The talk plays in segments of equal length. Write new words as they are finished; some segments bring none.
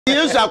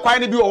Yes, I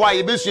quite be why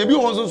you be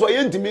on so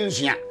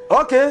intimacy.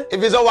 Okay.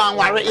 If it's a one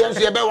worry, yes,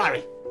 you be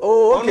worry.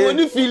 Oh, okay.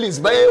 Only feelings,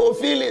 by your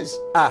feelings.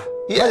 Ah,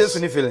 yes,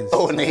 any feelings.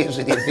 Oh, names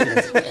with your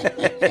feelings.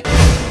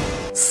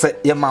 Say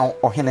your mouth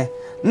or hene.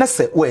 Na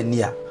say we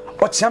near.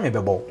 What chame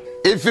bebo?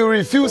 If you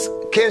refuse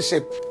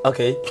kinship,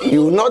 okay,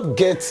 you will not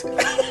get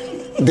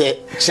the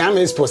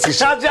chairman's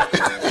position.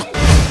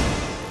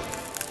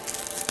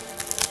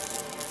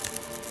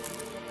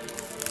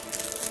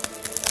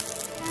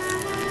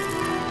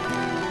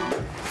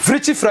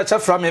 Frichi fracha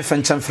from me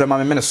fenchan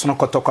frema me ne sono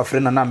kotokwa fre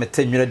na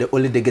mete nwere de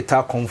only the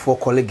guitar comfort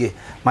colleague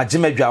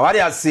majimadwa wari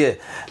ase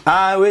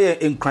we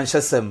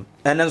Nkuranhye sem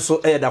ene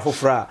nso da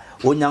fofora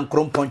onya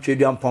nkrompon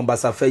twedua mpon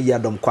basa fa yi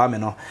adom kwame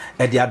no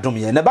de adom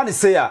ye ne ba ne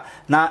se ya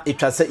na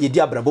etwa se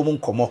yedi abrabo mu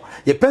nkomo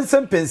ye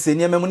pensem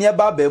penseni ememu ne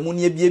ba ba mu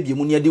ne biebie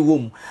mu ne de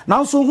wom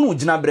na nso hunu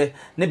gina bre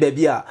ne ba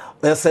bi a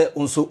se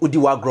nso odi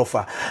wa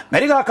grofa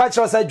medical ka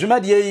kire se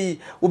dwumade yi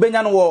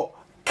ubenya no wo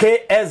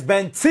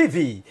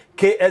KSBENTV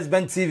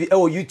KSBENTV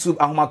YouTube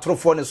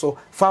ahomatrofo ne so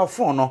fa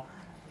phone no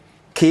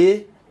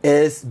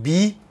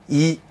KSBENTV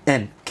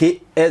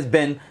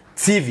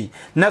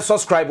na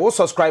subscribe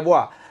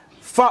a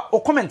fa o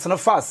comment no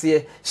fa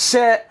ase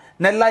share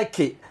na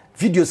like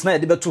videos na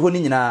de beto ho ni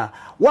nyina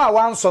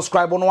wa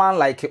subscribe no one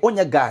like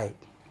onye guy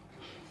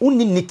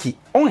uni niki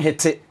on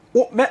hete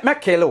me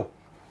kele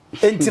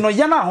enti no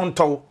ye na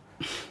honto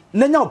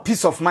na nya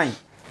peace of mind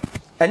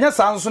enya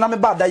sa nso na me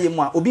ba da ye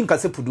mu a obi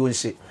nkase pudu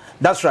onhye.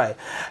 That's right.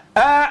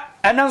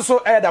 And also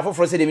da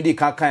for say dem di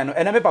kan no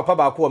ena me papa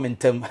ba ko o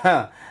mentem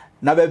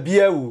na ba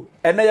bia wu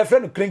ena ye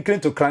friend clean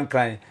to kran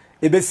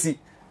ebesi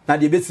na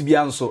de ebesi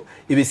bia nso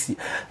ebesi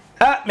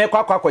me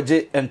kwa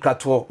kwaje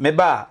enkrato me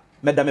ba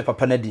me da me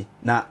papa na di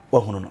na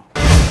wahunu no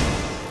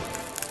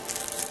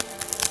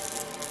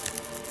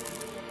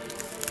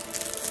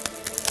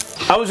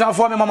Awusan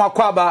for me mama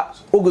kwaba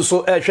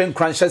oguso ehwe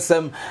Nkuranhye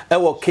sem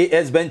ewo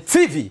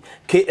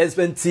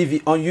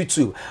KSBENTV on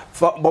YouTube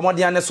for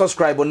bomodian ne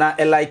subscribe na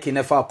like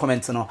na fa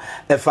comment no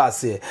e fa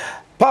se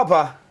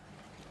papa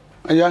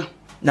aya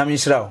na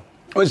minshira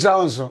o shira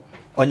onso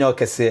onye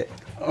okese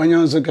onye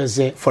onso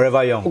kese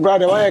forever young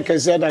brother why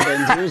kese da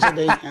den so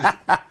dey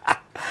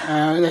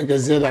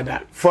kese da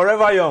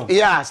forever young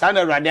yeah stand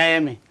ready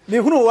ayemi me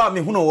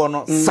hunu wo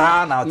no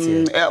sa na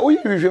otie o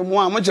yihwe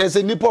mu a mo che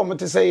se nipa o mo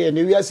te se ye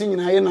ne wiase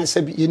nyina ye na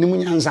se bi enimu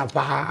nyansa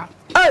pa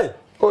eh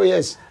oh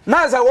yes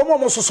na za wo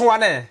mo soso wa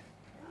ne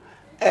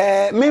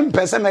me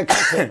mpese me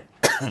kase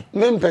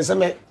me mpese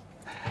me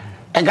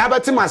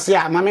engabati mase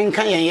a ma me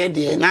nkan ye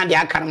de na de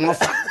akara mo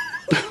fa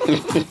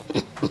yihwe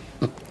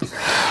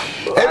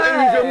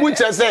mu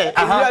che se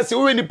wiase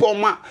wo nipa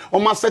o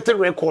ma set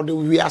record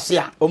wiase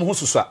a o mo hu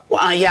soso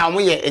a ya mo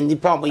ye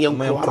nipa o mo ye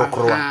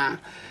nkro.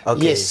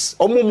 Okay. Yes,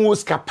 omo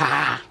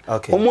skapa.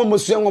 Okay. Omo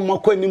so en omo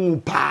kwani mu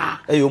pa.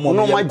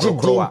 No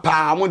magidi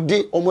pa, omo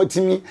de omo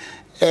timi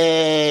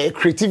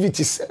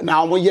creativities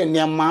na omo ye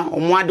niam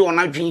omo ade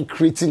ona dwen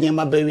create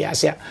niam ba wi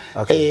ase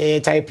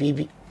type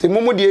bi. Te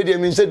momo de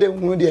mi se de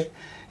hunu de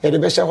e de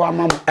be hye ho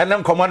amam.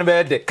 Enen komo no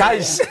be de.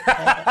 Guys.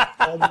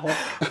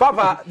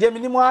 Papa, de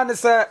minimu an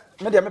se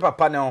me de me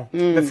papa ne o.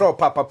 Me fro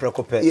papa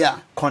prekope. Yeah.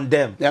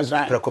 Condemn. That's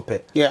right.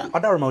 Prekope. Yeah.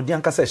 Other ma odi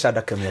anka se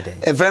shada kam ye den.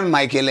 A friend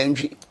Michael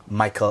Antwi.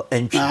 Bacho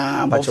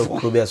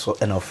Krobia so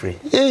enofree.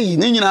 Eh,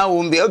 ni nyina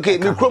wo mbe. Okay,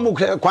 me kromu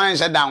kwan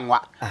hye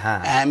danwa.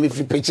 Me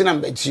fi pechi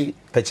number 2.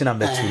 Pechi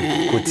number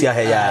 2. Kotia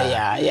he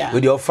ya. Yeah.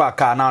 We dey offer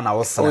car now na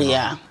wo sene. Oh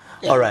yeah.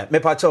 All right. Me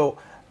pacho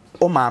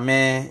o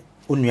maame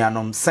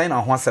unuanom sign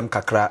ho asem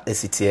kakra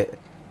esitie.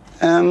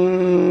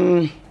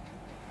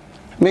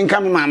 Me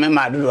nka me maame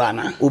madudu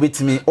ana.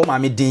 Obetimi o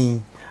maame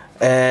din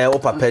o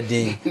papa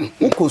din.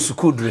 Uko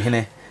school dru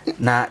hene.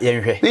 Na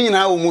yenhwe ni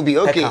nyina wo mu bi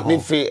okay me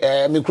free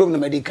me krom na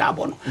medical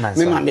bono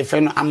me ma me fe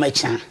no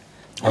amacha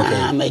okay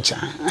amacha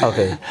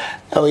okay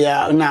oh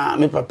yeah na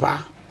me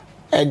papa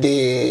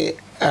the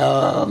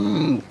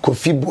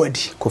coffee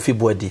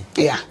body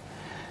yeah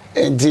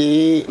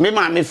the me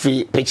ma me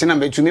free picture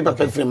number 2 me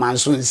papa free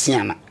manso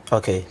nsiana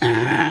okay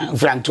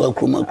franto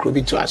akro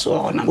bi to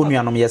aso na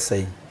onuanom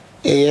yesai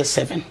yes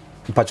 7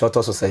 mpacho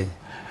toso sai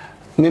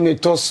me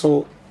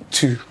toso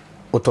 2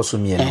 otoso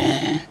mi yes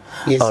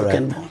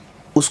second born.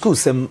 School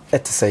sem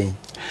say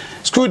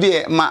school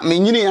de ma me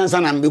nyini yansa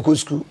na mbeko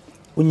school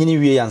unyini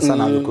wie yansa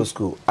na mbeko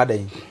school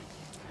adan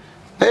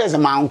yes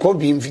ma anko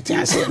bi mfiti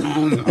ase no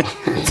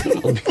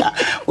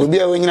obi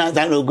a wonyina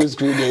yansa na go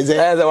school de ze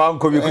yes wa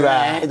anko bi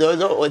kura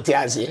do oti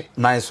ase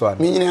nice one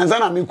me nyini yansa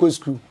na mbeko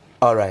school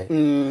all right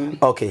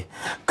okay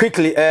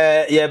quickly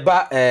ye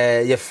ba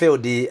ye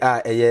field the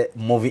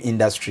movie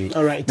industry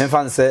all right me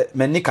fan say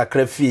me ni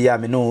kakra fi ya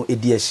me no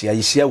edi ahia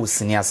yihia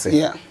wusini ase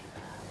yeah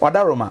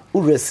Wadaroma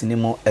uresini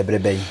mo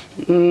ebrebe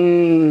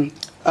me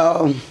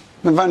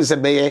van se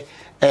be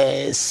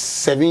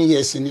 7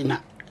 years ni na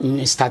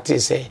me started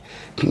say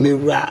me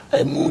ra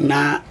mu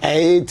na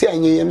ti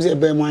anyem se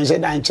be mo anse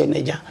dan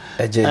cheneja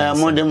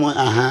mo de mo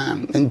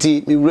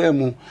nti me ra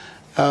mu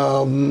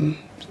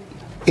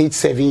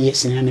 8-7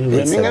 years ni na me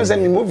ra me ngam say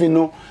me movie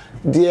no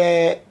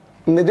de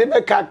me de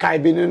be ka kai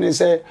bi no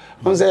say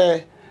on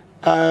say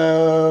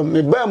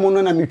me ba mu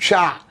no na me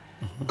twa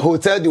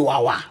Hotel di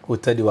Wawa.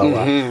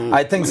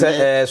 I think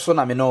so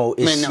na me know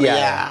is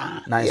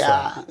nice.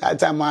 Yeah, that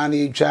time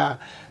I twa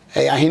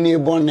ahini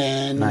born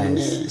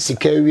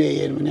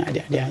sikawie na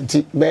ade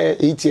anti be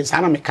 8 years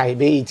ana me kai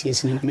be 8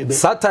 years ni na me be.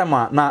 That time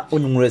na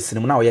onwumure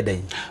sinu na wo ye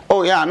den.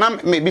 Oh yeah, na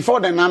me before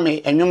then na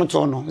me enwom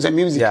to no, the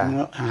music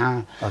no.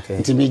 Okay.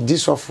 Nti me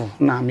disofu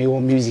na me wo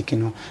music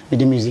no, me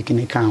the music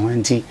ni kan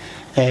wanti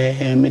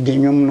me de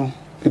enwom no.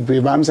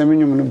 Ibre ba am se me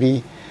enwom no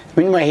bi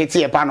when you hit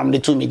here, pan the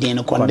 2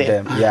 million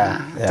condemn.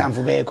 Yeah. Time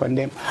for be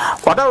condemn.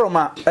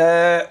 Roma,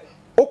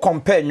 o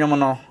compare nyom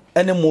no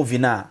any movie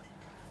na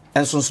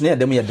enso so na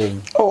dem ye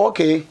den. Oh,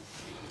 okay.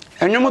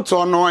 Nyom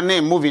to no na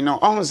movie no.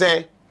 On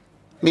say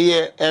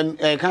me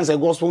can say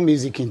gospel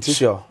music inti.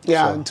 Sure.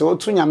 Yeah, nti o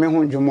tu nyame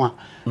ho ndwom a.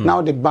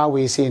 Now the bar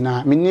we say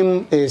na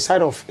minim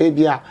side of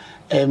Abia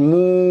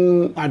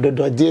mu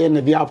adodode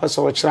na bia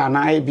paso kira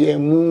na bia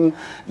mu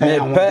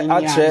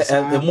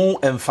atre mu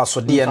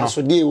emfasode no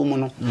emfasode wo mu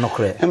no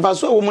nokre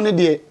emfaso wo mu ne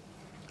de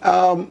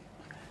wo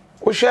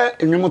hwe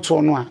enwom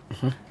to no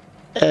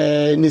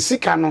a ne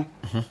sika no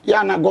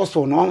ya na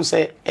gospel no on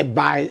say e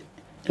buy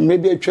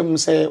maybe atwam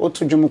say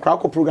otodwom kra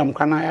ko program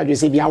kra na ya de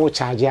say bia wo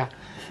charge a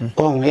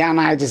oh ya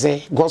na je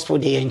say gospel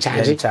dey in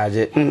charge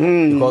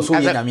because we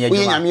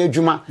nyame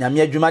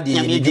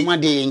adwuma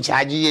dey in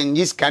charge yen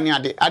this can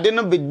ade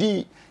no be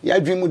di ya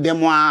adwumu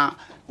dem a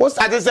wo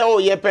start say oh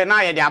ye pe na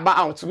ye dey aba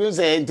out we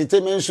say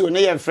entertainment show na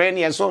ye friend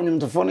ye so nyum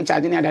to phone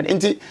charge na ade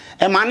enti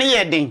e ma ne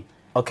ye den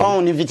oh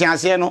ni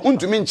vitianse no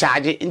untumi in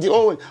charge enti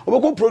oh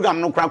obeko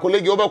program no kra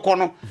colleague obeko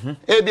no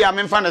e bia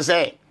me mfa no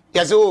say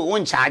ye say oh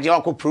won charge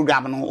obeko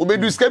program no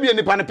obedu ska bia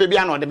nipa no pe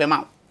bia na ode be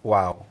ma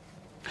wow.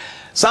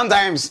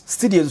 Sometimes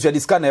studios you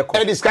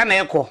scan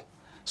echo.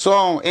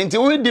 So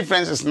into we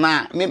differences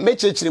now me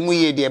chechire mu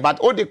ye there but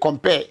all they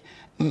compare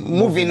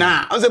movie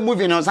now. On the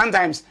movie now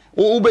sometimes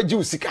we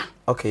be sika.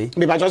 Okay.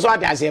 Me ba just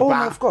what I say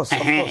pa. Of course.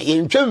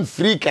 In twem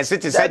free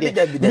cassette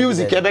said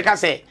music e be ka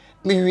say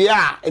me wi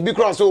a e bi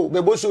cross so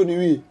be bo show ni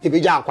wi e be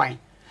ja kwan.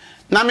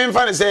 Na me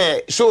mfa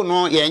say show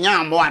no ye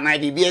nya ambo ana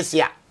bi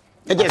esia.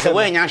 E dey say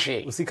we nya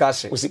hwe. Usika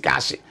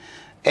hwe.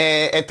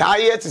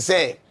 Etaye to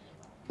say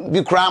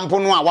bi krampo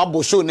no a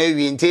wabo show na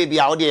wi nte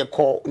bia wo de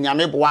ko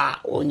nyame boa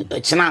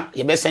kina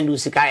ye be send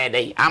usika ye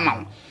den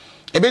ama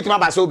e betima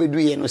ba so obedu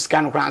ye no sika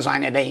no kran so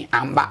anya den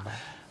amba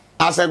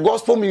as a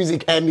gospel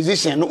music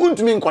musician no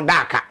untumi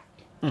nkodaka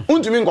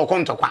untumi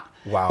nkokontokwa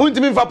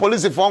untumi mfa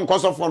police for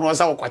nkoso for no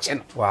sa wokoche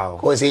no wow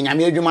ko se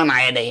nyame adwuma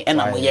na ye den e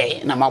na mo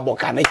ye na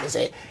maboka na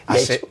se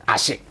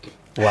ashe.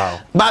 Wow.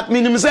 But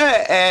minimum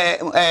say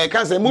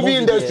can say movie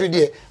industry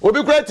there.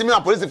 Obi kura timi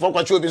a police for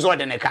kwachi obi so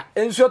de neka.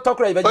 Enso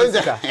tokra e be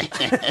sika.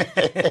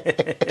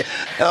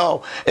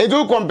 Oh, e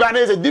do compare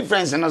is a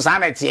difference no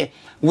sanity.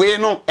 We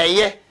no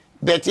eye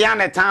betia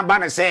na tan ba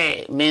na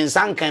say me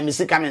nsanka me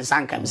sika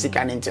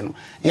nti no.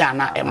 Ya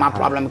na e ma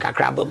problem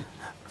kakra bam.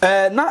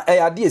 Na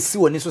ade esi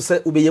woni so say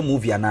obeye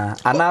movie ana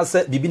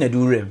say bibi na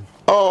du rem.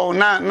 Oh,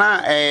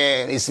 na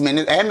is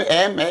me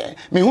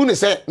hu ne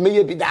say me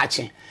ye bi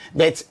daache.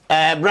 But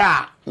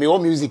bra me o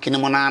music ni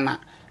mo na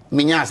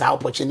me nya as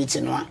opportunity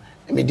no a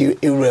me di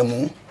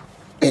ewremu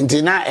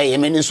enti na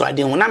me ni so ade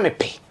ho na me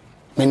pe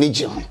me ni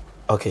je ho.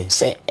 Okay.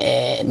 Say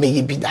me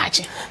yi bi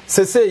daache.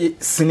 Say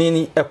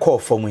sinini e call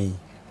for me.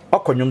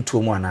 Okonyum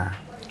to mu ana.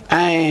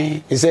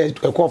 He said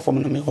e call for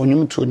me no me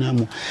onyum to na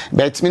mu.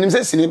 But me nim say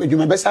sinini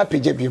adwuma be sa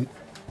page biem.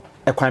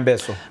 E kwan be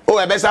so. Oh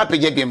e be sa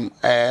page biem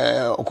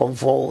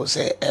okonfo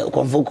say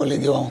okonfo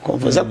colleague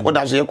okonfo say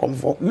koda so e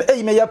konfo.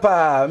 Me ya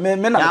pa me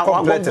na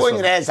complete so. Okonfo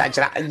nyire sa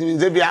kira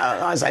nze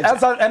bia sa kira.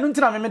 Asa enu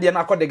ntina me de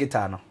na akode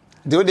guitar no.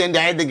 De o de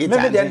ndai de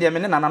guitar. Me de me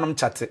na nanom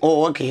chate.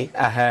 Oh okay.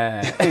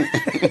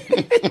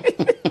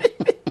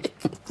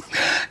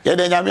 Yeah,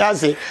 then I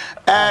say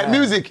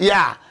music,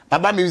 yeah.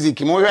 Baba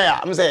music, mo hwe ya.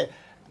 I'm say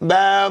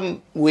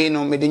we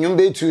no me de nyum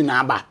be tu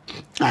na aba.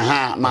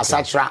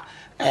 Masatra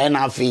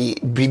na fi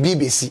bibi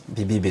besi.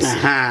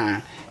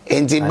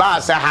 Enti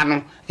ba sa ha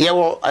no ye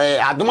wo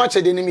adoma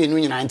chede ni menu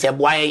nyina enti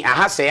boa ye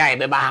aha se ya e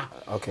be ba ha.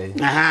 Okay.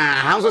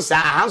 Ha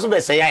so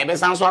be se ya e be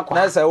san so akwa.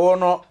 Na se wo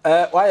no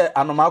wa ye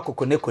anoma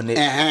kokone kone.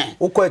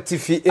 Ukọ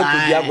tifi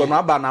ekudi agbo no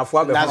aba na afo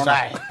abe That's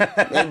right.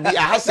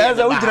 Aha se ya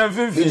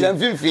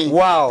finfin.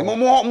 Wow.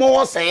 Mo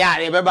wo se ya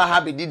e be ba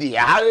ha be didi.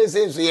 Aha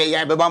se so ye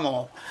ya e be ba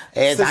mo.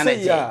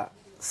 Ya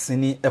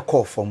sini e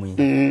call for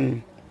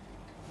me.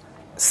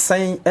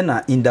 Sign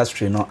na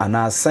industry no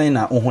ana sign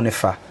na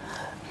ohunefa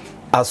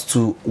as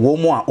to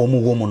womo a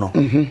womo no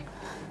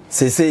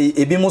say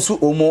ebi mo so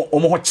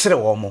omo ho kire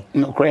womo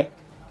no kre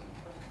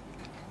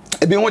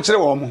ebi ho kire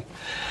womo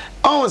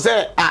on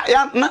say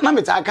na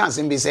meta kan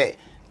sim be say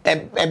e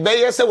be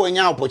ye say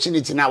wonya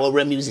opportunity na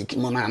we music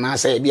mo na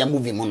say e bia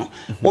movie mo no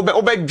wo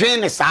be dwen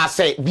ne sa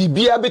say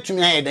bibia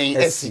betumi ayeden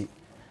esi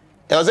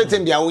e o se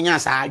tem bia wonya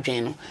sa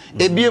adwen no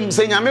ebiem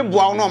se nyame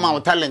boa no ma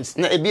talent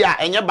na ebia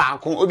enye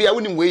baako obia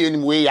wonim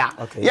we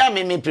ya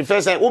me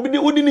prefer say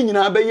wodi ni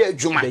nyina ba ye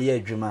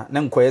adwuma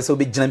na nkoye se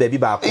obi gina ba bi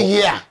baako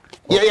yeah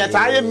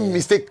tie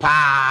mistake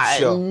pa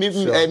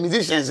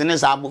musicians in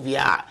this movie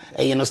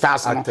you know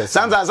stars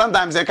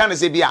sometimes they can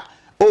say bia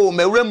oh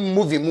me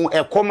movie mu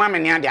e koma me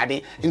ne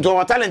ade into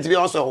our talent be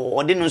also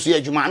odi no so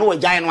adwuma na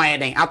wagyae no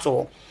ayeden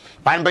ato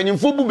ban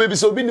banyimfo bu bebi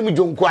so obi nim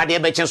jonku ade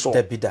be che so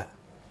tabida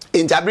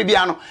intabri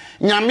bia no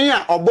nyame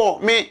a obo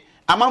me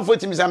amanfo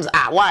timi sam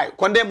why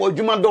condemn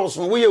adwuma dos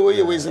no we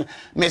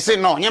me say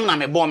no nyam na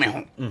me bo me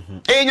ho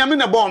nyame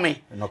na bo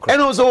me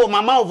and also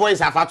mama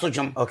voice afato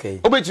dwom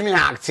obetumi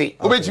act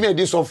obetumi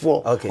edi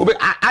sofo obe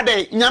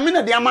ade nyame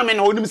na de ama me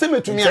na onim se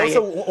metumi aye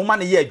so o ma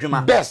na ye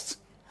adwuma best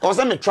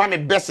also me try my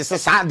best se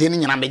sa de ni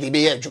nyina me de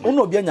be ye adwuma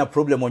uno obi anya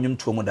problem onyum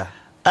tuo mu da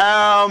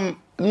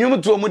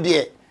nyum tuo mu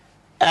de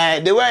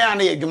the way I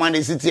na ye adwuma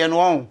na city no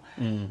on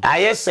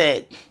aye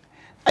say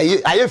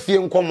aye fie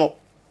nkomo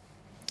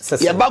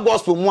ye ba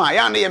gospel mu a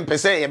ya na ye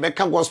mpese ye be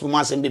ka gospel mu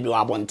asem bebre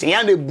abonten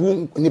ya na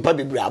ebu nipa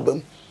bebre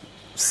abam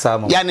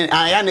Samo ya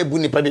na ebu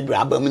nipa bebre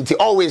abam nti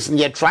always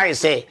ye try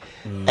say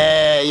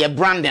ye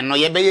branding no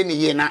ye be ye ni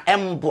ye na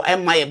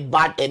emma ye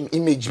bad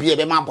image bi ye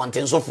be ma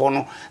abonten so for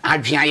no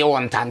adwen ye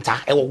won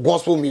tanta e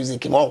gospel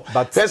music mo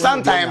but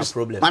sometimes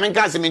I mean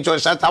can say me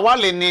church that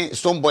wale ni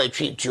some boy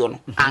tweet no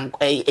and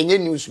enye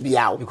news bi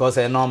out because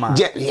e normal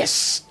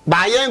yes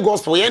ba ye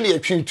gospel ye na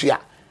tweet ya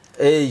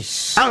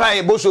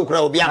Angai boso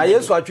kura obi am.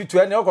 Yesu atwitu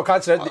ene okoka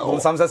kire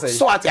bonsam sese.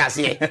 So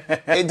atiase.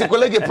 The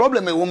colleague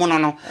problem e wo mu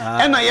no.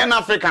 E na ye na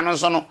Africa no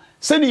so no.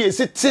 Se ni ye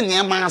sit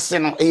ne ma ase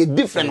no e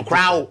different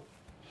crowd.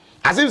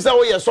 As if say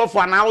we ye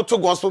suffer now to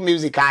gospel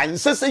music and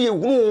say ye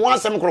hunu one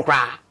sem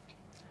krokra.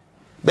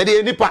 But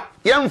the nipa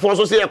ye mfo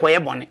so say ye koye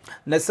bone.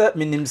 Na se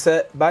minim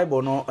se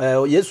Bible no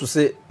Yesu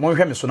se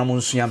monhwe me so na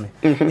monsua me.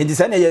 Enti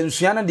se na ye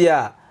nsua no de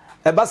a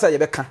e ba say ye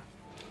beka.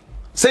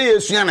 Say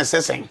Yesu na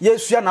sesen.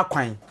 Yesu na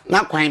kwan.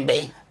 Na kwan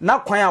be. Na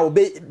kwan a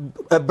obe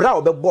bra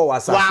obe bo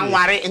wasa. Wa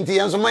nware enti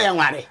yenso mo ye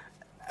nware.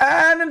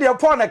 Ne de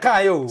Paul na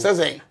kan yo.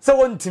 Sesen. Se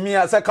wontimi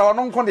a se ka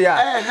ono nko de a.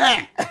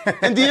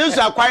 Enti Yesu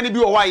akwan ne bi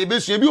wo wa ye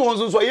besua bi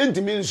won so ye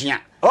ntimi nsua.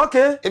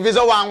 Okay. If is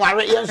a wa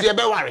nware yenso ye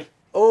be ware.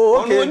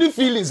 Oh okay. Only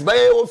feelings by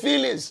your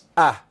feelings.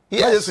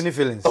 Yes. Yesu ni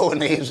feelings. Oh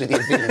no Yesu ni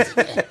feelings.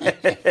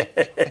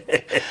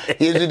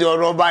 Yesu do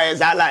roba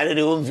is ala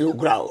de won feel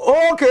crowd.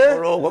 Okay.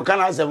 Ro kan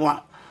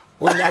asemo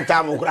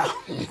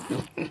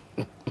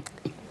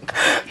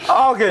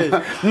okay.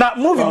 Now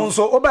movie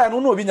so oba no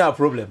no obi nya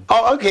problem.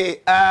 Oh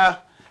okay.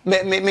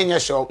 Me nya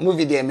show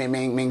movie there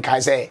me kai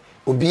say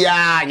obi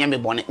a nya me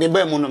bone. Me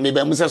ba mu no me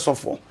ba mu se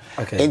sofo.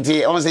 Okay.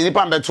 Enti on say nipa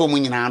beto mu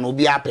nyina no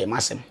obi apɛ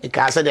masem. E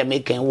ka say dem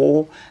make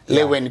wo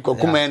lewen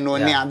kokuma no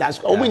ne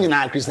that's obi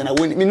nyina Christian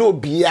me no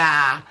obi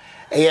a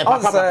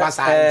papa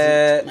sa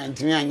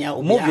ntimi anya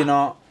obi movie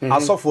no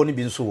asofo no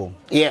bi nso wo.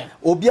 Yeah.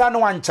 Obi a no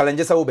wan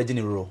challenge say wo be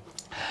gini role.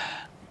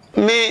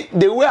 Me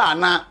the way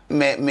ana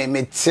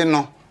me ti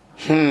no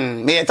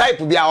me type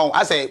bi a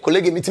I say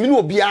colleague me ti me no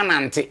obi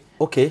anante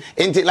okay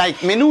enti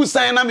like me no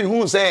sign na me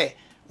hu say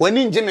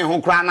wani nje me ho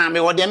kra na me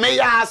wo de me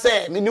ya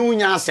say me no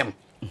nya asem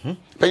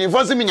penyin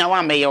for say me nya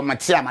wa me ye o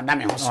mate amada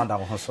me ho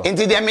so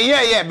enti de me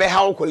ye be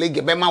ha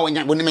colleague be ma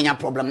woni me nya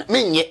problem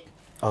me nye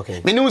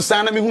okay me no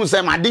sign na me hu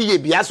say ma de ye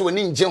bia so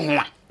wani nje ho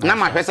a na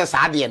ma hwese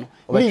sa de no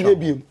me ye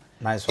biem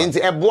nice one enti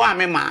ebo a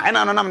me ma e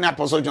na no na me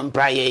apostle John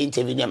prayer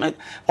interview me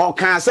o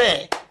kan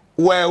say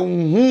well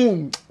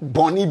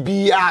boni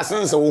bia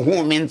sense wo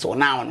hu me nto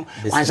now no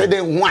wan say de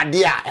hu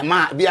ade a e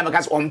ma bia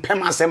because on pem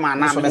asema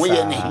na me wo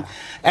ye ne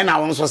e na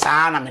won so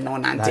sa na me no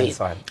nante e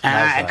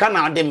kan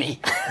na de me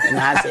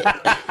na say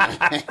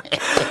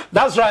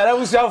that's right I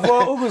was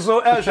for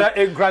uguso ehwa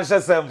Nkuranhye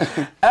Nsem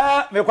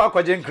me kwa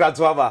kwaje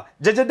nkrato aba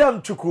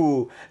jejedam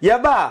tuku ye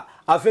ba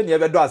afi ne ye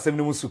bedo asem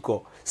ni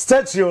musuko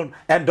stay tuned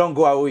and don't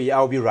go away.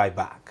 I'll be right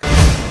back.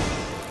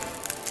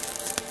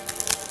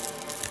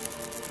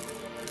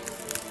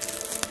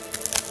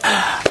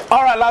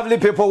 All right, lovely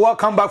people,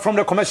 welcome back from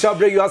the commercial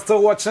break. You are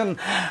still watching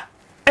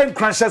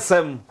Nkuranhye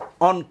Nsem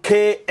on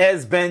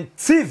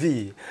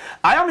KSBENTV.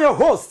 I am your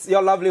host,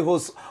 your lovely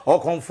host,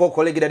 or comfort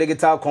colleague, the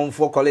guitar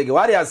comfort colleague.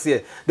 What do I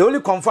say? The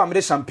only comfort me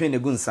the champagne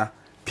gunsa.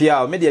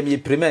 Pia, me dey me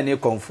premier ne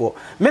comfort.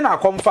 Me na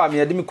comfort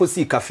me dey me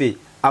kosi cafe.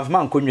 I've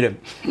man konwirem.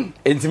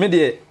 Enti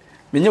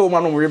me nye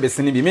woman no rebe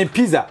sini bi. Me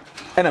pizza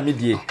and a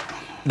me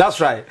that's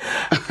right.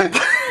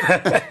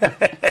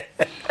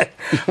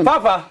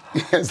 Papa.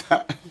 Yes,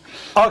 sir.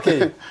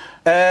 Okay.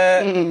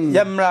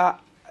 Yamra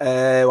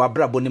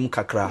wabra bonim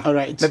kakra. All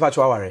right. Me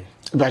pacho aware.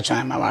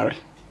 Bacha ma ware.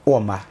 O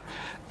ma.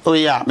 Oh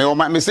yeah,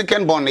 me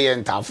second born here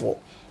in Tafo.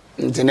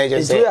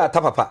 Teenager say. Is you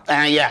papa?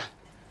 Yeah.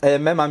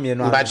 Mema me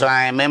no.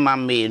 Bacha mema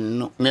me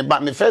no.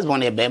 Me first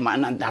born here be ma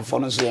na Tafo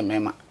no so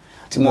mema.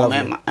 Timo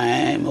mema.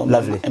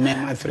 Lovely.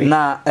 Mema 3.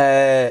 Na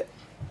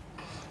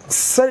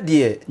said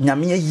ye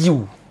nyame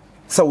yiw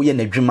sa wo ye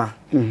nadwuma.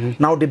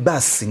 Na wo de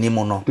bass ni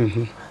mo no.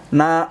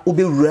 Na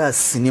obewura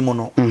sinimo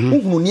no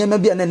uhunu niema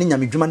bia na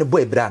nyame dwuma ne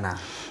boy bra na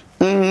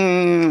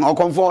o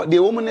comfort the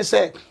woman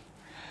say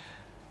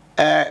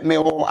me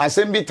o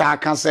asem ta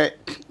kan se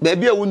ba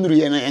bia wonuru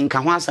ye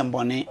nka ho asem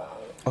bone.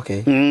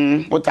 Okay.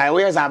 What I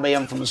wear is a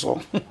bayam from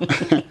so.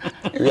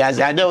 We as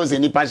there was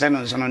any passion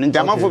and so on. In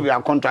Jamafo, we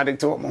are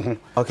contradictory.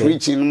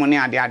 Preaching money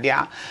at the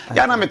idea.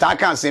 Yana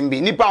Metaka Sembi,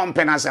 Nipa on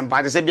Penas and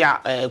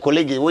Patisabia,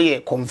 colleague,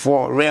 we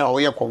comfort, rare,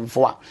 we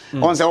comfort.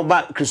 On the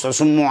back,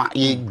 Christosum,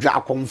 ye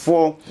drag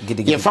comfort,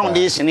 your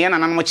foundation, and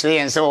I'm much there,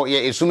 and so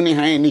ye assuming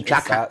her any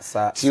tracker.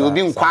 She will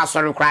be quite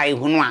sorry cry,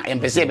 Hunwa,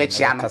 and Pesebet.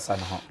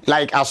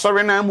 Like a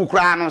sorry name,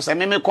 Mukranos, and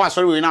maybe quite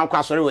sorry now,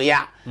 quite sorry,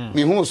 yeah.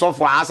 Me who so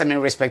for us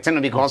and respecting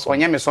because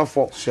when you so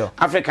for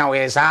African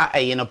ways are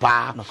a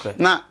pa.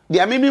 Now, the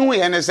amimi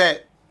we and say,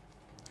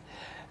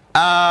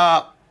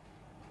 I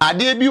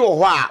dare be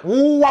or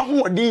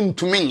who didn't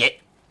to me yet.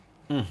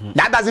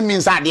 That doesn't mean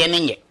that the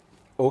ending.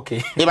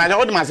 Okay. If I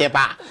don't myself,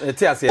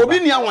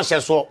 Obinia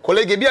was so,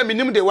 colleague, be a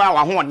minimum de wow,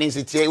 I want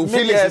density, who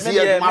feel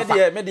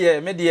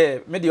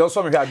media,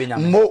 also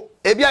having more.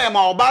 Ebia am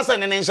our bass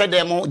and an answer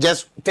demo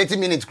just 30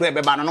 minutes grab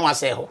a banana, I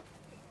say,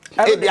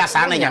 Ebia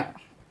Sanaya.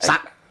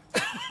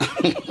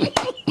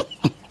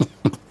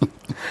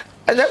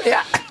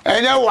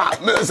 And you what?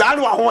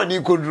 What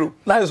you could do.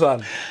 Nice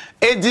one.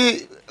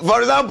 For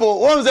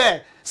example, one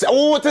say,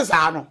 what is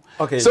Ano?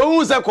 Okay. So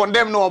who's a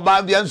condemned no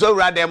bad and so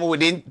rather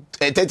within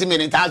 30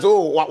 minutes?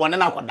 Oh, one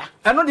and a quarter.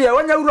 I know the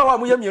one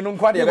you know,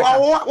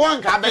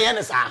 one can be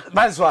NSA.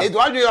 That's why it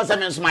was your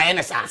summons my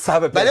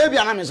NSA. But if you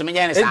are not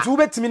and to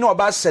bet me no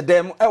about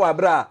them, our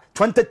bra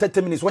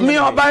 20-30 minutes. When you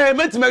are by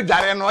met me,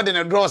 Jaren, or in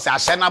a draw, I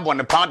send up on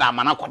the powder,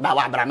 Manako.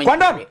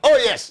 Oh,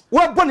 yes.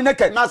 What bonny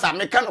naked, Master,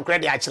 mechanical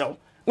credit actual.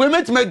 We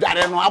met me,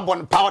 Jaren, or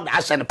upon powder, I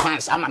send a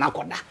pants, I'm an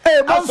aquada.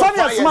 Hey,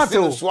 Bonsonia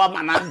smart, swam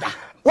and under.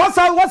 What's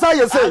how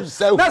you say?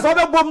 That's all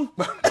the bomb.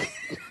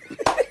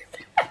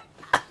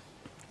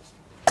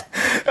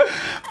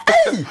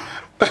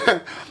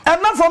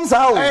 I'm not from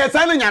Sao. I am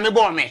telling you,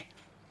 born me.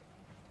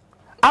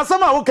 As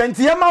someone who can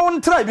see my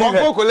own tribe, my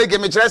colleague,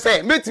 me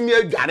say, meet me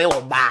a gare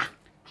or bar.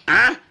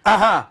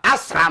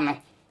 Asrano.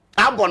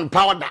 I'm on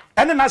powder.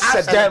 And then I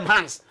said, damn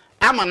pants.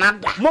 I'm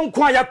another.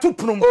 Monquaya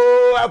tuprum.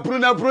 Oh, I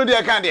prune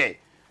a candy.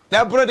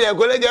 Now, brother,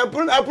 colleague, I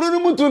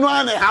prune to no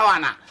one,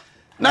 Hawana.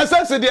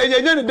 Necessity,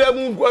 and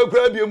them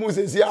grab your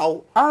mooses.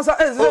 Oh,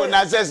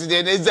 necessity,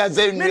 is that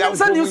same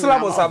new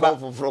slums about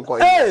for Froco.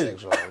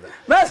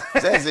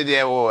 Necessity,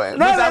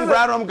 I'm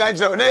brown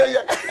control.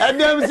 And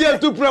them see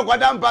to pro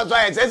what I'm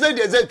passing.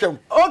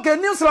 Okay,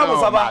 new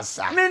slums about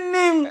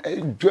meaning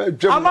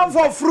I'm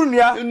for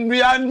Frunia and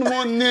we are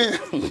money.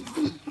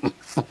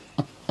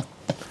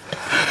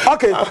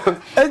 Okay,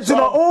 and you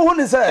know, oh, who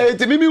is it?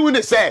 To me, when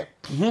they say,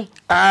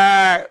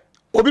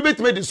 Obi bet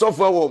me the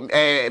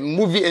software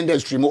movie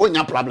industry mo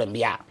onya problem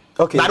bia.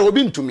 Okay. But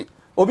obi ntumi.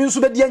 Obi nso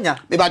be dia nya.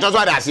 Me ba just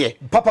what I say.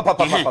 Papa.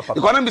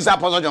 Economics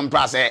apostle John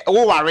Prass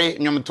wo ware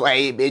nyom to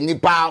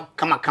nipa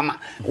kama.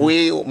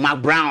 We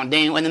Mark Brown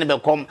then when they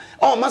become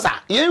oh masa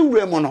ye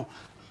wure mo no.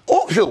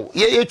 Oh hwe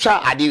ye twa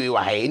ade we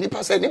wa ha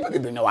nipa say nipa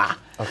be no wa.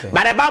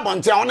 But the Bible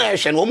ntia ona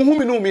ehwe no omo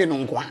hu me no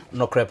nko a.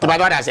 No crepa. But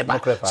what I say pa.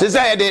 So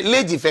say the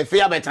lady fefe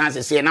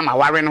abetrans say na ma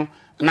ware no.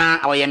 Na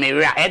oye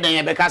mewira eden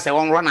ye beka say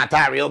won run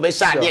atare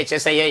obesha ade eche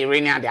say ye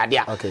uranium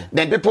ade.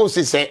 Then people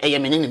say e ye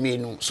menene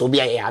me so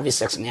be I have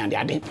sex na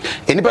ade.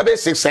 Enipa be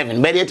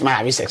 6-7 but yet my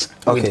have sex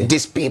with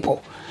these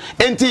people.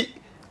 Enti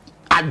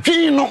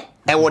adwin no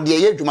e wo de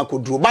ye adwuma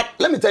koduro. But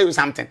let me tell you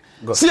something.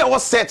 See I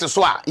was set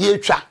so a ye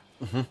twa.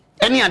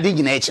 Any ade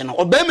gina eche no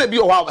obema bi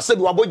o wa say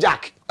bi wabo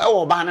jack e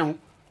wo ba ne ho.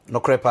 No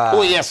crepa.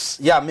 Oh yes.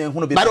 Yeah, me hu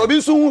no bi. But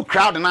obi so hu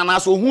crowd na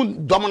so hu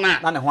dom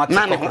na ne ho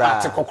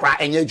atekokra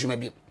enye adwuma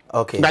bi.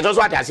 Okay. That's just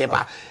what I say,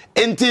 pa.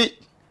 Enti,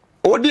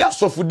 odi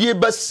asofudie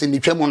bas ni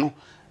twam no.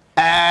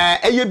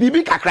 Eye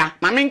bibi kakra.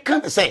 Ma men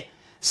kan say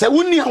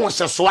woni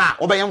ahoseso a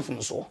obeyem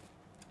fom so.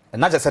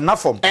 Na just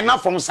enough form.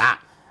 Enough form sa.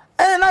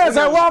 Na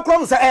say wa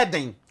krom say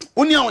eden.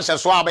 Woni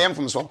ahoseso a obeyem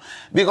fom so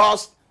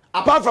because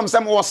apart from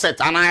some was set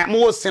and I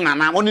mo sin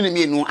na woni ne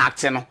mienu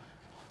act no.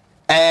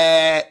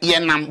 Ye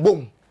nam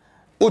bom.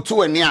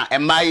 Otu ani a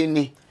emai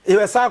ni.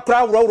 Iwe sa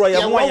kra wro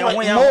ye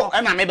ho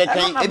e na me be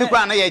kan e bi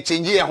kra na ye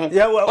change ye ho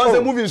on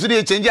the movie so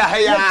dey change ha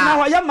ya na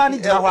wa ya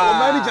manage na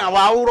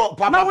wa wro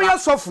papa na we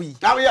sofu yi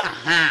na we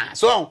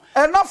so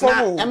enough for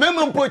mo e me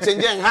mpo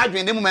change ha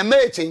dwen dem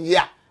me change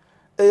ya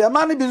e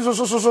ma ne bi so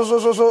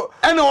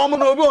e na wo mo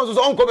na obi on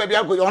so onko ba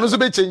bia ko on so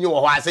be change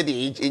wo ho ase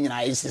dey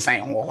nyina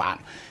isisan ho ho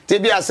te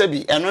bia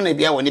sabi eno na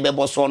bia woni be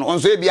boso no on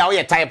so bia wo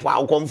ye type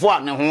a komfo a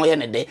ne ho ye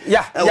ne de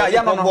ya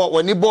no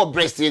woni bo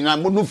breast na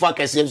munu fa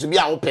kase so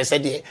bia wo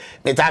pese de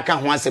beta ka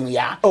ho asem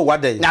ya oh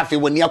what day na fe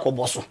woni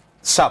akoboso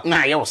sharp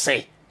na ye wo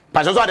say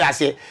but so that I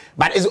say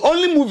but it's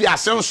only movie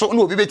asen so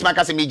no obi betima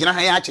kase me gina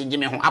ha ya change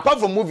me ho apart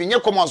from movie nye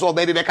come so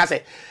baby be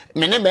kase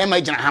me ne be ma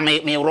gina ha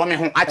me ro me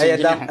ho a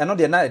change me ho eno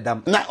de na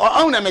edam na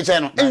on na me che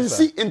no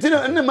ensi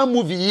entino na ma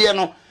movie ye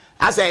no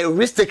as a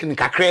risk ni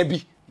kakra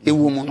bi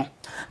ewu mu no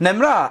na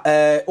mra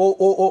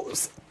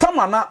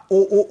tamana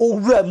o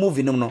wura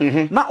movie no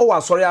na o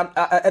asori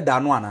eda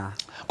no ana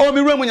o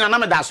mi wura mu nyina na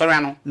me da asori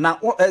ano na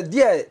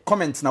there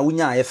comment na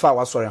wunya e fa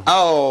wa asori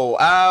oh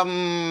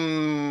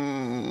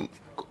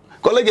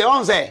Colleague,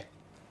 on say,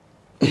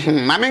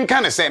 I mean,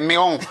 kind of say me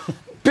on.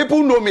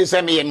 People know me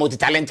say me a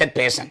multi-talented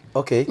person.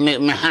 Okay. Me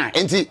and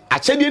I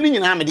said you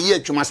know me the year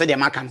to say the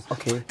makan.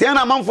 Okay. Then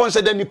a man for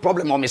said any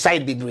problem on my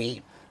side be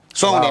brave.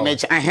 So they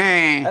make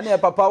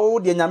and papa oh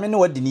the nyame no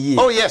wadi ni.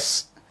 Oh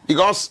yes,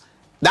 because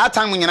that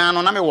time when you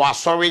know na me was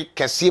sorry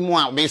kese mu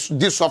a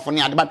this off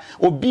on but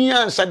obi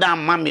an said that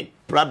mama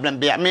problem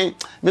be me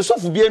so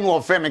for be no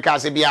offer me ka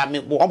say be me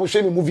omo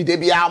show me movie dey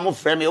be am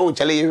frame me oh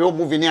chale you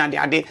movie ni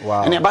ade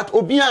and but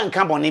obi an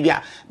ka bone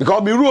bia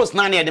because be rules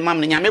na na dey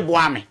mam nyame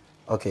boa me.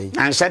 Okay.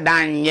 And said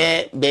dan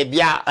ye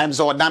baby am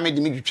so damage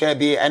me twetwa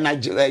be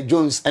and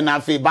Jones and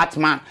afi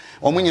Batman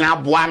omo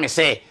nyina boa me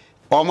say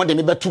omo de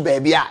me betu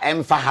baby a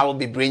emfa how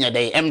be bring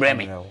dey embre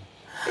me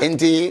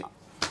enti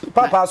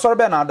papa sorry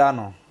be na da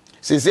no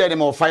since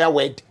them of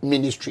Fireword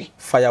Ministry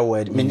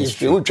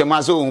who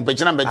twema so pe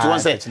china betu won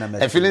say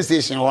a filling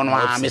station one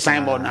me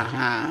signboard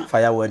na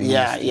Fireword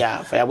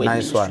yeah Fireword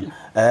nice one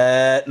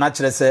na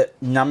kire say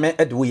nyame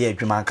ede wo ye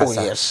adwuma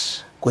nkasa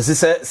yes kosi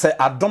say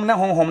adom ne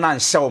honhom na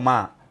nhye wo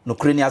ma no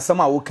kure ni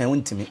asama wo kan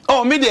wontimi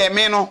oh me de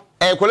me no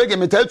colleague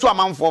me tatu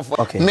amanfo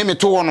me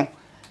to wo no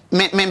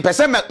me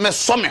pese me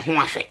so me ho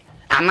ahwe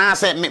ana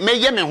say me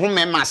ye me ho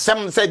me ma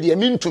sem say de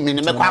me ntumi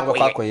ne me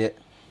kwakoye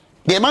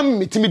de man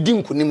metimi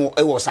dinku ni mo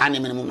e wo sa ne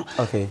me no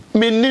okay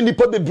me ni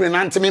nipa bebre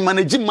na ntimi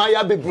manage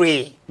maya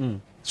bebre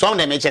so on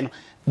dem eche no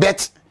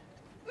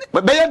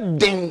but be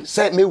den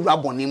say me wura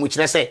boni mu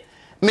kire say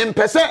me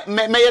pese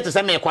me ye to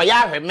say me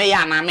kwaya ahwe me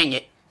ya na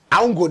menye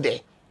I won't go there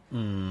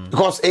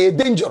because it's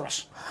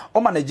dangerous. O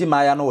manage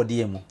maya no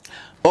odi emu.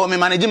 Oh me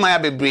manage maya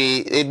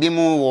bebre ebi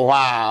mu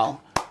wow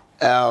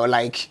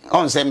like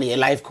on say me a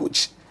life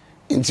coach.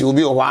 Inti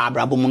obi o wa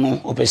abrabo mu no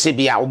opese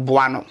bia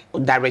oboa no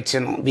direct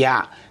no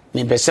bia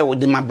me pese wo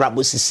de ma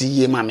brabo sisi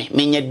ye ma me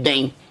menye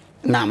den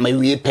na ma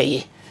wie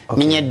peye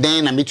menye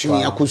den na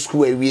metumi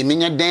akosku awie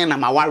menye den na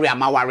ma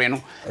ware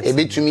no e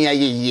betumi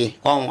ayeye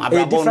on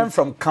abrabo different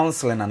from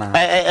counseling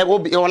na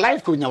your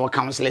life coach na wa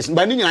counselors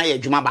but ni nyina ye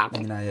adwuma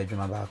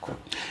baako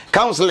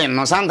counseling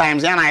no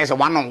sometimes yana is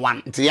one on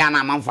one ti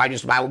yana man fa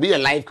just by be a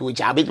life coach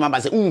abetuma ba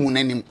say unhu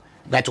nanim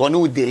but one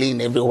will dealing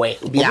everywhere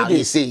be how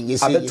you say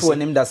abeto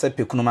anim da say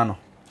pekunuma no.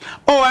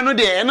 Oh, I know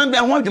there, and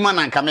then one man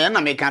and come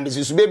and make a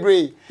business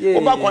baby.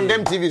 Over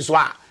condemn TV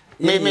swat.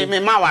 Me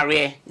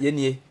maware.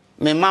 Yenye.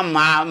 Me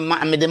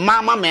mama, me the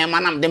mama, man,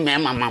 I'm the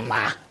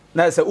mama.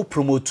 Now say who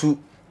promote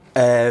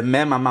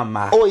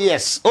mama. Oh,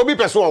 yes. Obi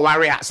person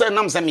warrior. So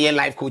I'm saying me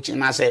life coaching.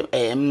 I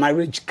say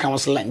marriage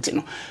counseling, you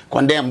know.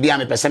 Condemn be a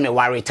me person me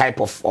warrior type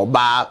of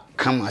oba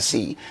come and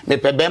see. Me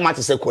pe be ma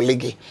to say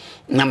colleague.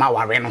 Na ma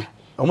warrior no.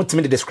 Omo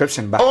timi the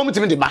description ba. Oh, omo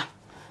timi the ba.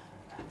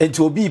 Enti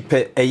obi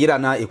pe eyira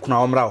na ekuna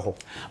omra ho.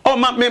 Oh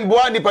ma me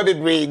boa nipa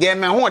bebre de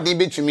me ho de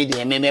betumi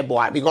de me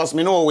boa because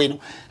me no we no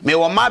me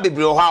wo ma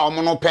bebre ho a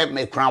omo no pe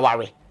me kuna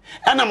ware.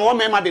 Ena me wo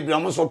me ma bebre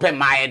omo so pe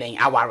ma ye den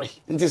aware.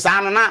 Nti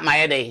sa no na ma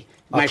ye den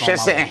ma hwe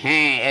se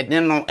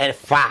edin no e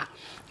fa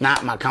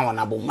na maka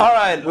wona bom. All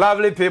right,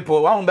 lovely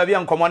people. Wa hu ba bia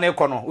nkomo na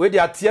ekono. We de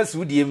atias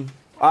udiem.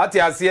 Ati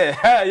ase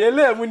ye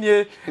le mu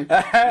nie.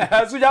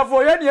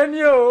 Sujafo ye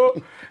nie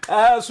o.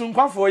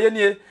 Sunkwafo ye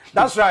nie.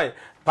 That's right.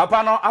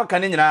 Papa no aka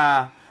ni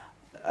nyina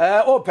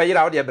o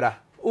peyira o de bra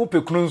o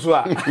pekunu nso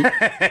a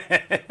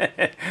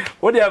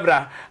o de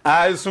bra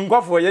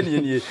sunkwafo ye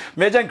nie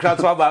meje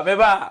nkrato aba me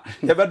ba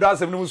ye bedo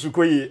asem no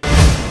musukoyi.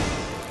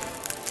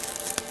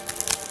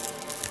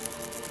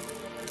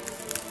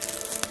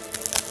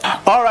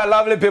 All right,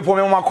 lovely people,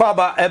 me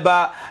makwaba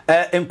eba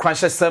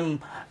Nkuranhye sem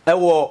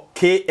ewo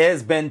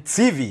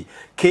KSBENTV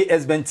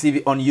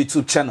on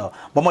YouTube channel.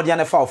 Bomodia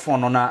na fa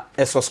phone no na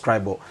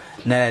subscribe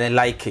na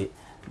like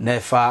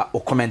nefa o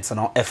comment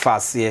no efa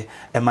ase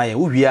emaye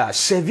uwia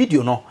share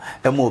video no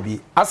ema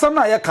obi asam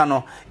na yeka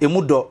no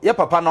emudo ye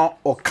papa no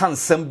o kan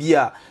sam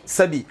bia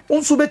sabi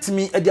onso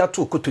betimi edi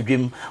ato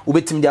kotodwem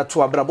obetimi di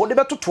ato abrabo de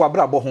betoto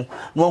abrabo ho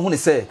no hu ne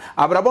se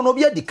abrabo no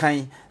obi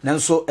adikan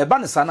nanso eba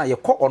ne sa na ye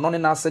kọ ono ne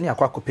na ase ne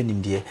akwa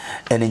kopenim de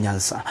ene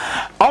nyansa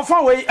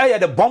ofa we eye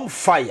the bomb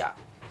fire.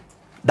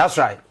 That's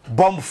right,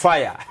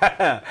 bonfire.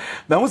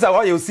 Me musa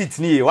wa you sit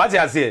ni what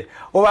you say?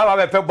 O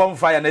ba be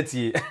bonfire na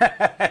tie.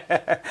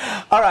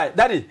 All right,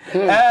 daddy.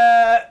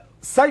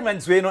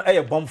 Segment we no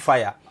e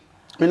bonfire.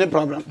 No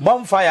problem.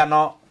 Bonfire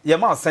no ye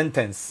ma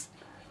sentence.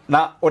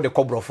 Na o de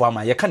kobrofo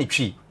ama ye kan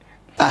twi.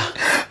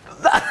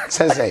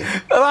 Say.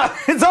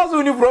 It's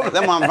also new problem.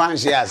 Them man fan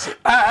shares.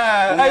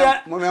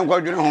 Mo me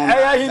nko dwene ho.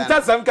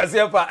 Hinta sam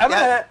kase pa.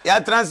 Ya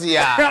trans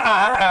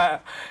ya.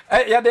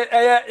 Ya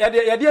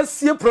de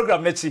asie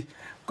program mechi.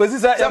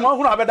 Cause this is mo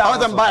hu na beda. I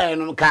want buy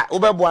no ka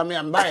obeboa me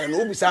am buy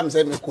no obi sam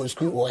say me ko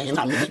school o hin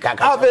na me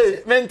kaka.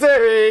 Abe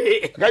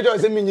mentere. Gajo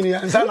say me nyini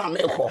ansa na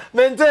me ko.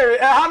 Mentere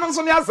ha no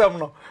so ne asem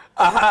no.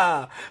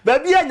 Aha. Ba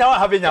bia nya wa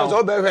ha be nya.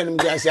 So be hwe nim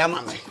dia sia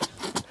ma me.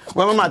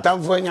 Wo mama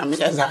tamfo nya me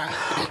esa.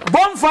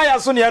 Bonfire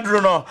so ne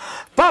aduru no.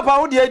 Papa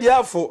wo de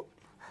afo.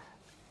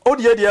 Wo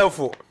de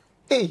afo.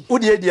 Wo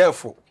de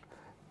afo.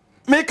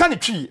 Me kan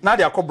twi na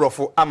de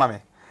akobrofo ama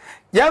me.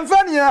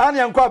 Yemfa ni ha ne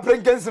enko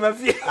aprenkensi ma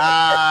fie.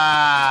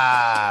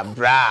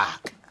 Bra.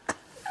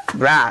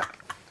 Bra.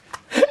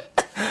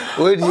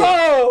 Wait here.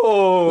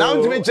 Oh. Now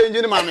to be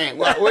changing my man.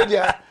 Wait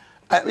here.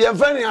 You're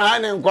funny, I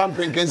am one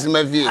Prinkins in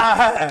my view.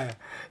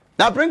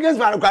 Now, Prinkins,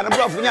 man, can a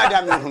bluff in your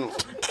damn.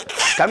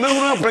 Come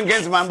on,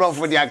 Prinkins, man, bluff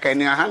for the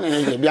Akane,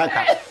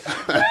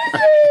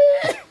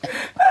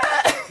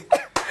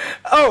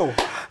 oh,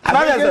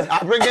 I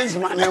Prinkins,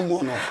 my name,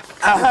 Mono.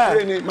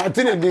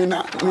 Martina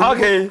Dina.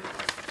 Okay.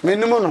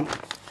 Minimono.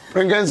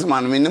 Prinkins,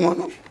 man,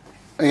 Minimono.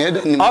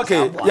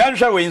 Okay, yan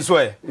hwe we nso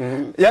e.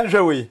 Yan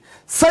hwe we.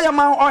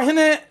 Sayama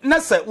ohene na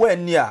se we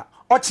ni a,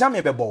 o chia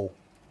me bebo.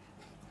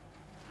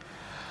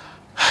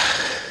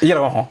 Yere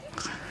ho.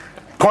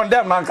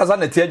 Condemn man kasa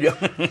na tie adwa.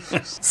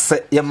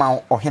 Se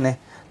yema ohene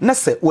na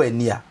se we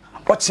ni a,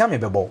 o chia me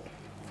bebo.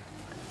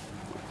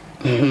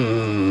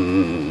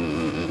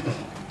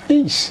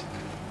 Ish.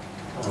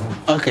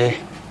 Okay.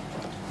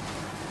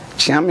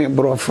 Chia me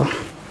brofo.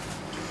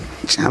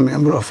 Chia me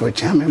brofo,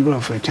 chia me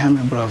brofo, chia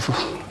me brofo.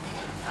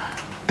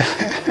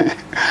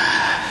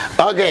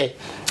 Okay.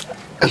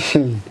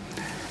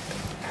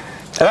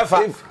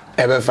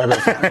 Ever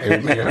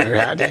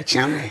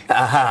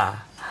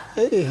Aha.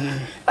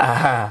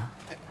 Aha.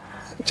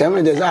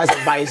 Chairman just as a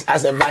vice.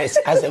 The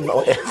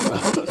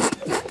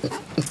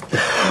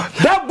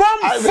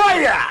bomb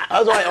fire.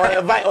 That's why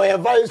or a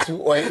vice to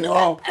or you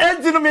know.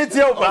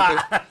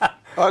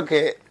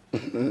 Okay.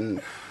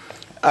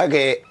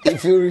 Okay.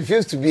 If you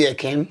refuse to be a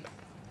king.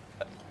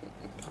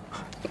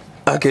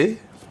 Okay.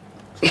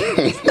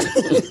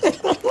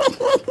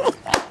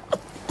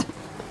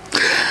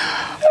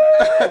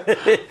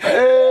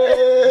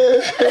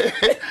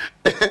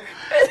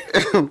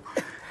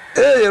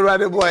 Hey,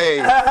 rather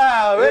boy.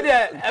 Where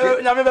there?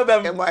 Na me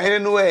bebem. E ma here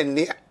no e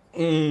ni.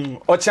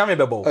 O chia me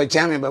bebo. O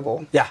chia me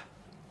bebo. Yeah.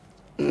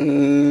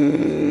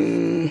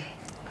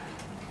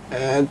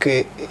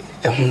 Okay.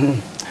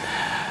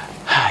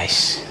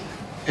 Nice.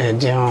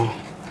 John.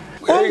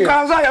 O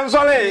kan so am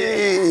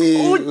sorry.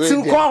 O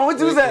tin ko, o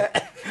tin say.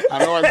 I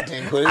know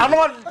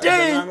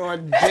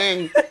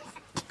ding.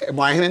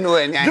 My hand no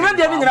any. You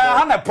dey nyina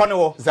ha na pone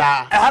wo.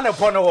 Za. Ha na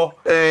pone wo.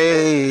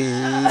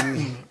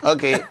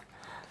 Okay.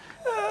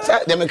 So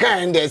the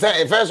mechanic there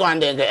say first one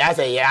there I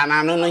say yeah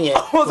na no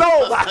yeah. O za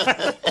o ba.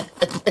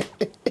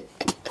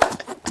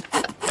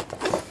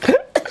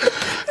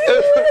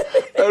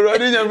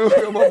 Already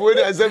you mo boy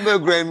dey say me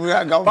grand me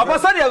aka. Papa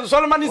say dey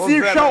so man see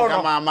hwe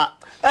no. Mama.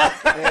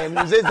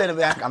 Me say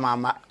be aka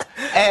mama.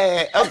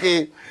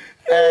 Okay.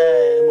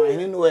 My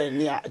hand no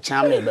any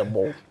charm me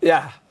bebo.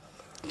 Yeah.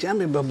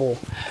 Jammy bubble.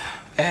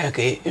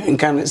 Okay, you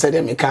can say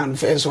them. You can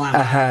first one.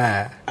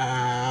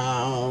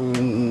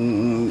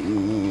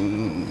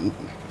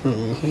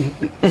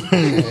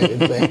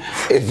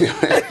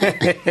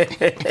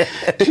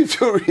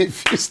 If you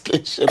refuse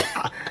kinship,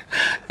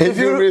 if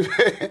you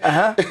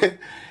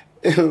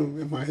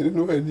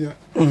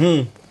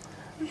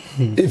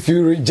if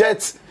you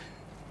reject,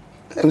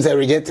 I'm saying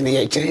rejecting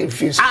the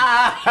refuse.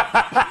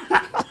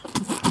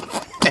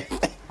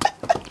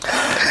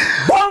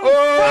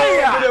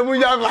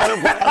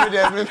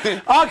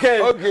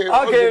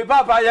 Okay,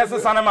 Papa, yes,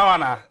 son of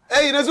Mawana.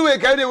 Hey, you know, so we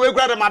carry away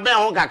quite my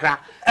bell on Kakra.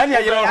 And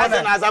you're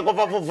as I go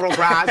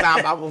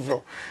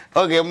for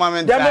okay,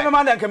 moment. Then the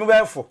man that can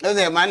move for.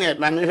 The man,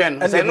 my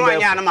friend. Say no, I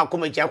am a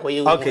comedy.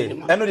 Okay,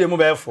 and you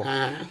move for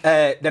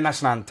the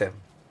national anthem.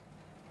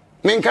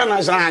 Min can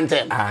national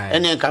anthem.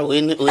 And then can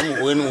win.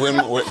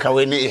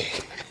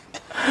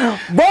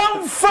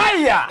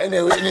 Bonfire! And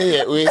then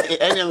we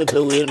enemy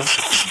to win.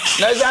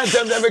 Let's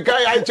answer them.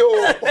 I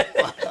told.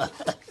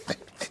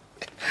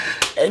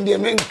 And the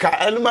men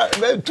and my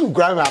 2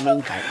 grandma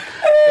men kind.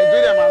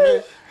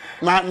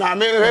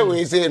 My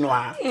we say no.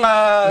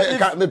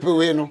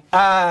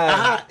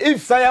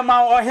 If I am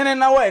or hen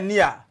now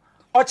near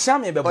or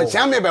chammy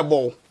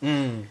bebo.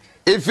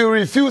 If you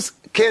refuse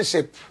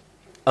kinship,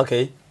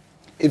 okay.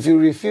 If you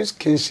refuse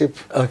kinship,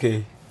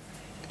 okay,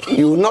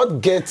 you will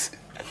not get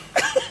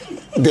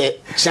the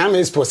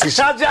chairman's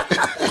position.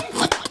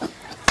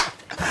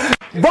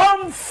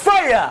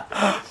 Bonfire!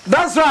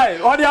 That's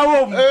right. On your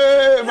home.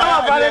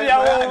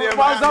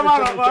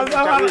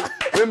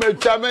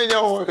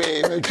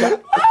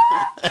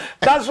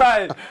 That's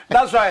right.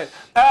 That's right.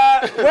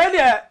 When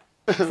you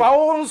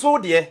for so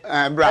dear,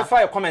 I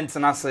fire comments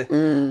and I say,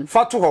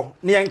 Fatuho,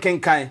 near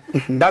Kenkai.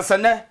 That's a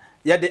ne,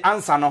 yet the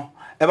answer no.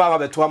 Eba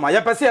betuama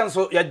ya pese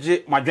enso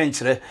yaje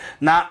madwenkyere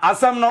na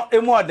asem no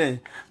emu oden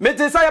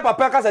meti say ya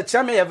papa ka se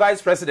chairman ya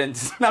vice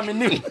president na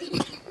menim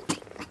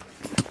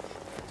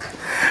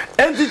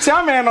enti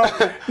chairman no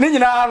ni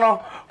nyina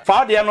no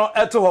faade no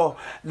eto ho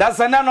da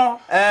sene no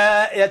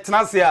ya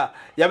tenase a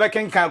ya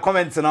bekenkan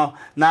comment no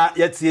na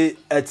yatie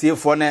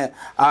atiefo ne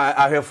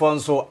ahwefo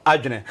nso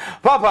adwene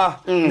papa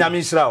nyame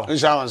nhyira wo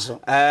nhyira nso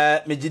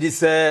megidi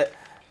se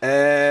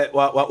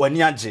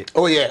wani age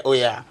oh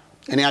yeah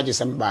any age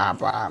some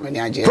ba many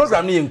age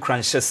program ni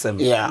Nkuranhye sem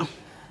yeah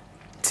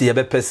ti ye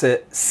be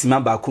pese sima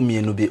ba ko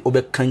mienu bi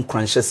obeka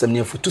Nkuranhye sem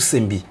ne afutu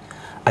sem bi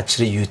a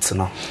kire youth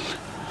no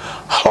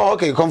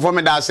okay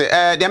conform that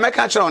say the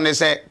American channel on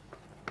say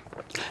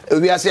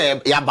we are say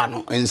ya ba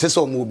no ense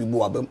so mo bi bu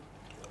abam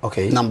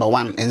Okay. Number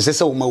 1, and say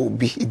so will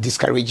be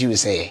discourage you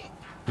say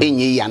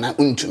enye yana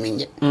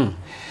untuminye.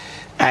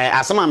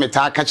 Asama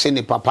meta catching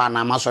the papa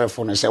na ma sorry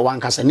for no say one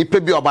kasa nipa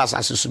bi obasa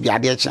asusu bi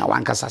ade kina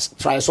one kasa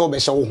try so be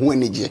show ho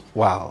anije.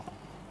 Wow.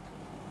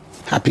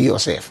 Happy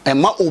yourself.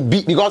 And ma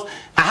obi because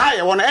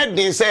I want to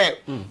they say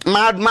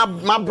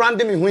my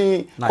branding me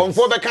hui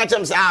confo be catch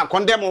them say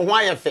condemn ho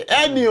ayefe.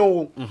 Eni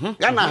o.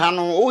 Ya na ha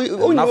no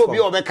o obi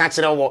obe catch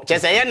re wo. Che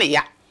say ye ne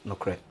ya. No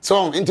correct.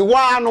 So into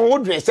one no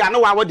dress I know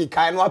what the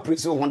kind no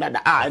appreciate ho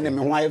that ene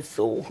me ho ayefe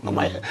o.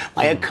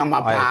 My come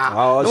up.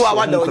 No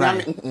wa da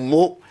onyame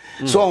mo.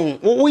 So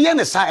we ye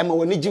ne sa e ma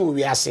woni gi wo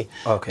wi ase.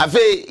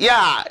 Afi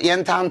ya ye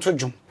ntan to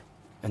dwom.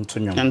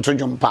 Ento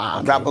dwom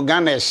pa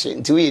propaganda she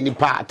nti we ni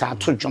pa ta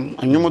to dwom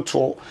anwom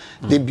to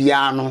de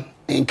bia no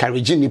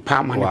encourage ni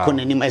pa ma ne ko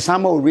nani ma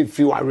sama o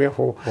review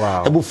areho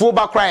ebufu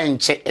ba kra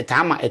enche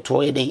etama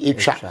eto e den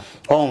etwa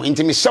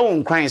nti me hye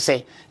won kran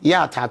say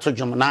ya ta to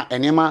dwom na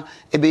enema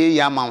ebe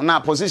ya ma na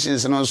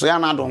positions no so ya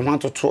na do ho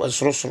toto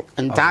esoro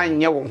nta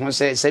nye wo ho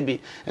say sebi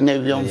na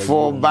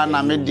wiomfo ba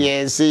na me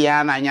de se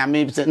ya na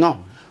nyame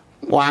no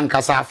wan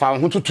kasa fa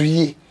ho toto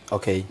yi.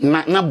 Okay.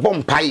 Na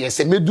bompa yes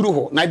meduru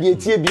ho na de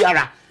etie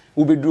biara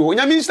wo beduru ho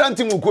nyame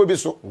instanti mu ko bi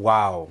so.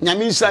 Wow.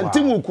 Nyame instanti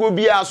mu ko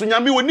bia so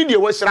nyame woni de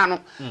wosira no.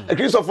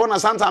 Christopher na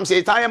sometimes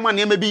say time man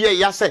e bi ye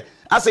yase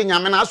ase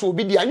nyame na so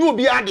obi dia nye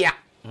obi adea.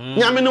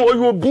 Nyame no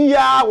oyo obi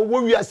a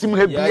wo wi asim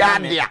ha bia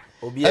adea.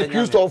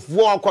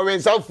 Christopher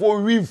Korensa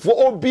for wi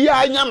for obi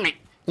a nyame.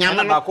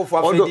 Nyame na akofo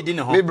afedidi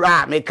ne ho. Me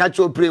bra me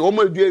catch up pray o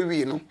ma dua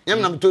wi no.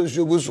 Nyame na me to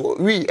nsuo gu so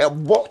wi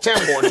ebo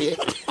chembo de.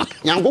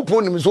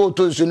 Nyankopon nim so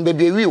to nsuo no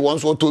be wi won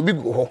so to bi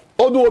go ho.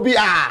 Odo obi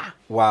a.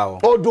 Wow.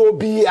 Odo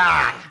obi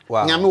a.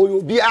 Nyame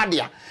obi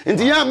adea.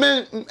 Nti ya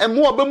me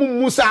emo obamu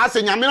musa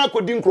ase nyame na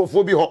kodi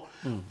nkrofo bi ho.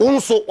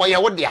 Unso oye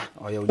wodea.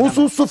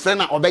 Unso su fe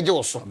na obeje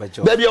wo so.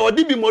 Ba bia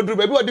odi bi moduru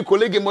ba bi odi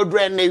colleague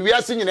moduru na wi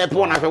ase nyina pe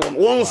wona hwe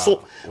won. Unso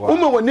o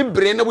ma woni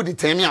bre na wodi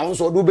temi a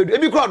unso odo bedu.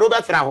 Ebi kra odo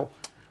be tra ho.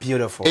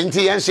 Beautiful.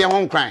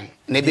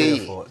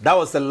 Beautiful. That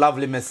was a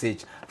lovely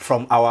message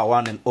from our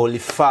one and only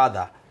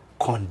Father.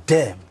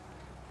 Condemn.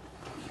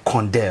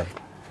 Condemn.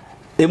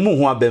 Emu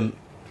hu abem,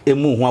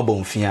 emu hu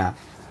abomfia.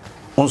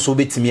 Onso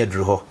betimi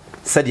aduru ho.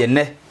 Said ye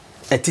ne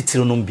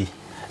etitiri no bi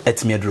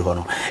etimi aduru ho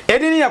no.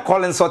 Edini ya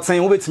calling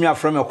soten wo betimi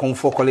afrem your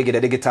comfort colleague the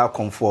digital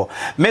comfort.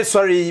 Me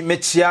sorry me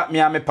chia me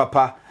ame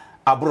papa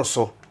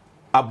abroso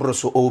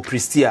o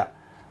Pristia.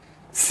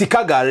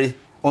 Sikagari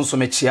onso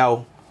me chia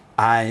o.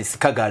 Ai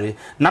sikagare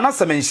nana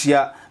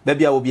semenhia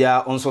babia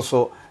obia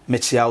onsoso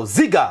mechiao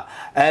ziga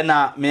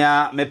na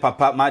me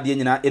papa ma de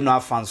nyina eno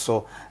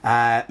afanso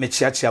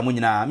mechiachia mu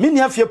nyina meni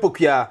afie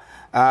pokua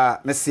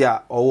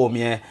mesia owo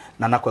me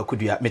nana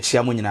kwakudua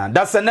mechia mu nyina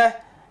dasene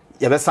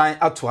yebesan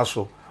atoa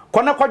so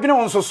kwana kwadwene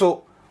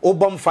onsoso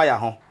obom fire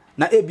ho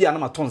na ebia na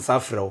matonsa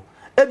afrew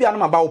ebia na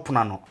maba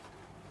opona no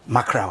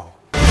makrao